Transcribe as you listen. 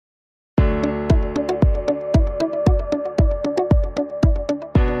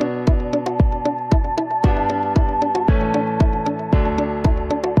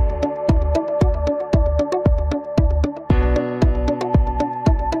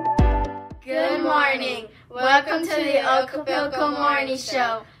Welcome to the Okapilco Morning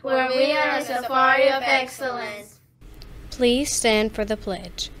Show, where we are a safari of excellence. Please stand for the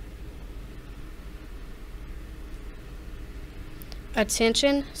pledge.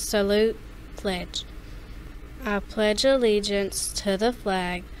 Attention, salute, pledge. I pledge allegiance to the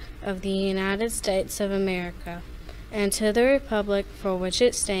flag of the United States of America and to the republic for which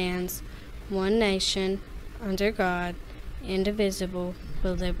it stands, one nation, under God, indivisible,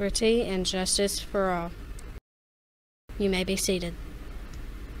 with liberty and justice for all. You may be seated.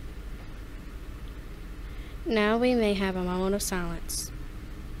 Now we may have a moment of silence.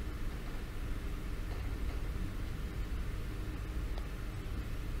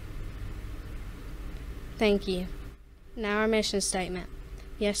 Thank you. Now our mission statement.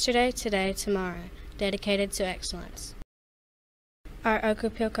 Yesterday, today, tomorrow. Dedicated to excellence. Our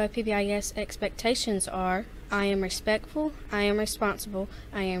Okapilco PBIS expectations are: I am respectful, I am responsible,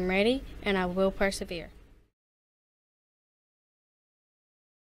 I am ready, and I will persevere.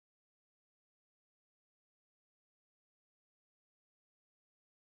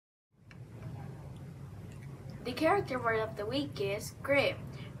 The character word of the week is grit.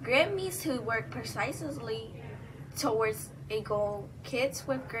 Grit means to work precisely towards a goal. Kids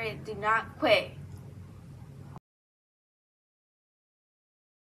with grit do not quit.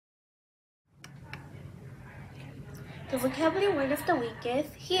 The vocabulary word of the week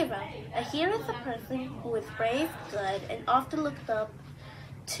is hero. A hero is a person who is brave, good, and often looked up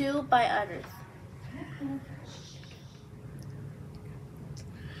to by others.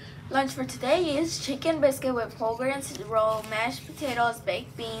 Lunch for today is chicken biscuit with whole grains roll, mashed potatoes,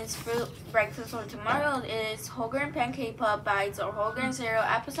 baked beans, fruit. Breakfast for tomorrow is whole grain pancake puff bites or whole grain cereal,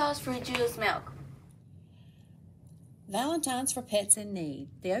 applesauce, fruit juice, milk. Valentine's for Pets in Need.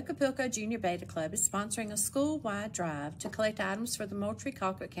 The Okapilco Junior Beta Club is sponsoring a school-wide drive to collect items for the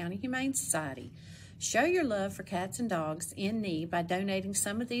Moultrie-Colquitt County Humane Society. Show your love for cats and dogs in need by donating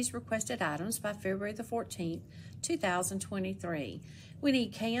some of these requested items by February the 14th, 2023. We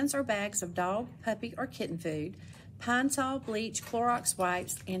need cans or bags of dog, puppy, or kitten food, Pine Sol, bleach, Clorox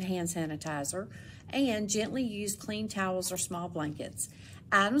wipes, and hand sanitizer, and gently used clean towels or small blankets.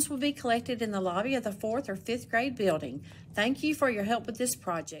 Items will be collected in the lobby of the 4th or 5th grade building. Thank you for your help with this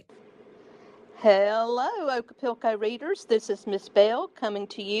project. Hello, Okapilco readers. This is Miss Bell coming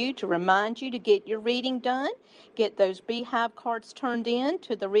to you to remind you to get your reading done. Get those Beehive cards turned in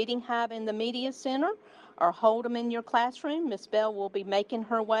to the Reading Hive in the Media Center or hold them in your classroom. Miss Bell will be making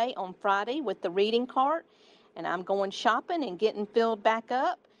her way on Friday with the reading cart, and I'm going shopping and getting filled back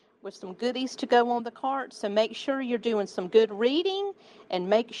up with some goodies to go on the cart. So make sure you're doing some good reading and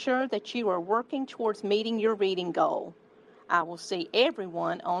make sure that you are working towards meeting your reading goal. I will see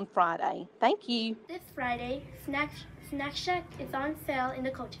everyone on Friday. Thank you. This Friday, Snack Shack is on sale in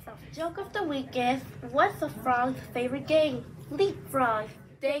the coach's office. Joke of the week is, what's a frog's favorite game? Leapfrog.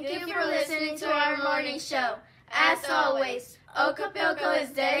 Thank you for listening to our morning show. As always, Okapilco is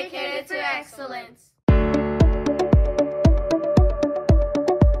dedicated to excellence.